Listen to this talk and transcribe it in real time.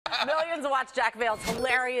Millions watch Jack Vale's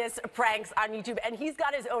hilarious pranks on YouTube, and he's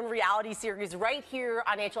got his own reality series right here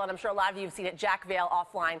on HL, and I'm sure a lot of you have seen it, Jack Vale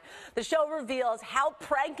Offline. The show reveals how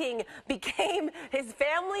pranking became his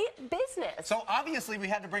family business. So obviously we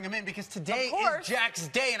had to bring him in because today is Jack's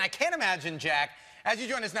day, and I can't imagine, Jack, as you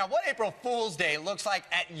join us now, what April Fool's Day looks like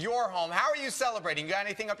at your home. How are you celebrating? You got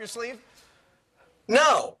anything up your sleeve?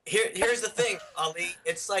 No. Here's the thing, Ali.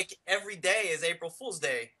 It's like every day is April Fool's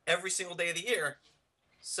Day, every single day of the year.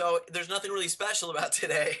 So there's nothing really special about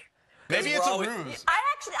today. Maybe it's a ruse.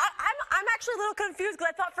 I'm actually a little confused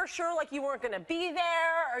because I thought for sure like you weren't going to be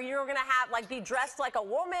there, or you were going to have like be dressed like a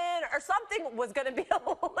woman, or something was going to be a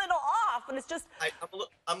little off, and it's just.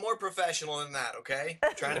 I'm more professional than that. Okay,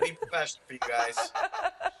 I'm trying to be professional for you guys.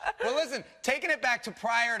 Well, listen, taking it back to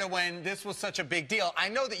prior to when this was such a big deal, I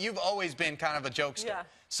know that you've always been kind of a jokester. Yeah.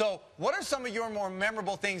 So what are some of your more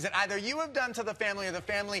memorable things that either you have done to the family or the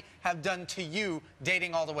family have done to you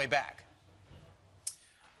dating all the way back?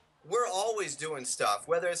 We're always doing stuff,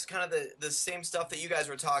 whether it's kind of the same stuff that you guys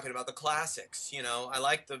were talking about, the classics. You know, I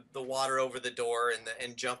like the water over the door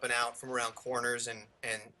and jumping out from around corners and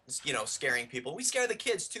you know, scaring people. We scare the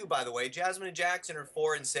kids too, by the way. Jasmine and Jackson are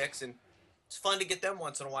 4 and 6, and it's fun to get them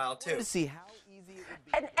once in a while too. To see how easy it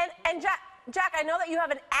would be. And Jack, I know that you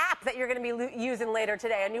have an app that you're going to be using later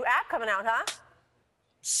today. A new app coming out, huh?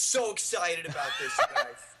 So excited about this, you guys.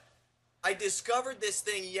 I discovered this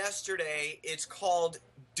thing yesterday. It's called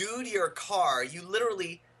Dude Your Car. You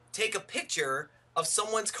literally take a picture of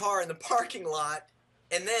someone's car in the parking lot,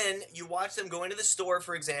 and then you watch them go into the store,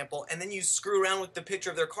 for example, and then you screw around with the picture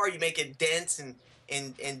of their car. You make it dents and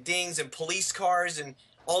dings and police cars and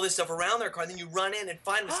all this stuff around their car. And then you run in and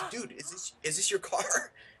find them and say, dude, is this your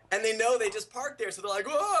car? And they know they just parked there, so they're like,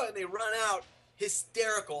 whoa, and they run out.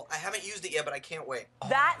 Hysterical. I haven't used it yet, but I can't wait.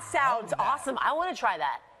 That sounds awesome. I want to try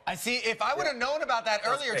that. I see. If I would have known about that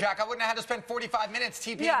earlier, Jack, I wouldn't have had to spend 45 minutes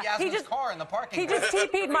TPing Yasmin's car in the parking lot. He just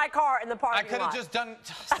TP'd my car in the parking lot. I could have just done,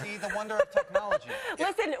 see, the wonder of technology.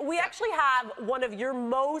 Listen, we actually have one of your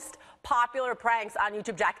most popular pranks on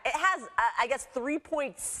YouTube, Jack. It has, I guess,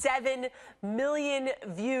 3.7 million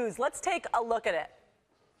views. Let's take a look at it.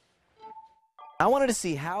 I wanted to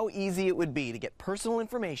see how easy it would be to get personal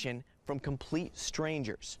information from complete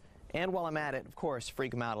strangers. And while I'm at it, of course,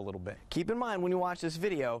 freak them out a little bit. Keep in mind when you watch this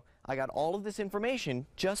video, I got all of this information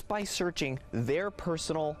just by searching their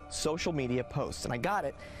personal social media posts. And I got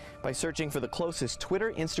it by searching for the closest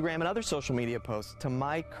Twitter, Instagram, and other social media posts to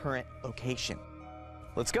my current location.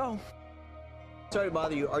 Let's go. Sorry to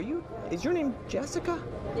bother you. Is your name Jessica?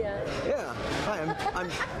 Yeah. Yeah. Hi,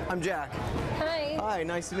 I'm Jack. Hi. Hi,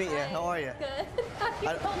 nice to meet you. How are you? Good.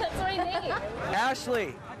 That's my name.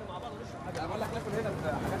 Ashley.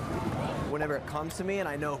 Whenever it comes to me and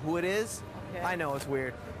I know who it is, I know it's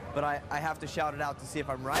weird, but I have to shout it out to see if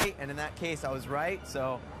I'm right, and in that case I was right,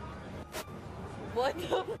 so. What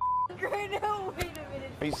the f***? Right now? Wait a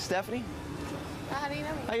minute. Are you Stephanie? How do you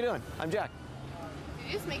know me? How you doing? I'm Jack. Did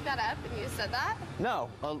you just make that up and you just said that? No,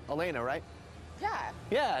 Elena, right? Yeah.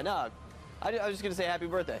 Yeah, no. I was just gonna say happy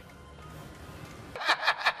birthday.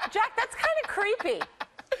 Jack, that's kind of creepy.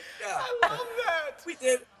 Yeah. I love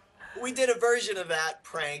that. We did a version of that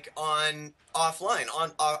prank on offline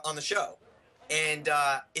on the show, and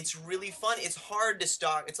it's really fun. It's hard to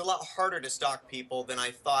stalk. It's a lot harder to stalk people than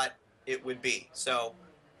I thought it would be. So,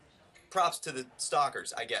 props to the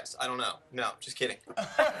stalkers, I guess. I don't know. No, just kidding.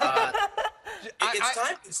 It's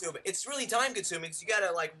time consuming. It's really time consuming because you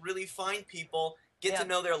gotta like really find people, get to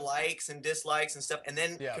know their likes and dislikes and stuff, and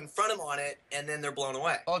then confront them on it, and then they're blown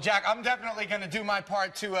away. Well, Jack, I'm definitely going to do my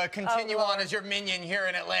part to continue on as your minion here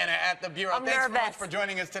in Atlanta at the Bureau. Thanks so much for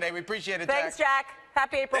joining us today. We appreciate it, Jack. Thanks, Jack.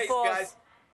 Happy April Fools. Guys.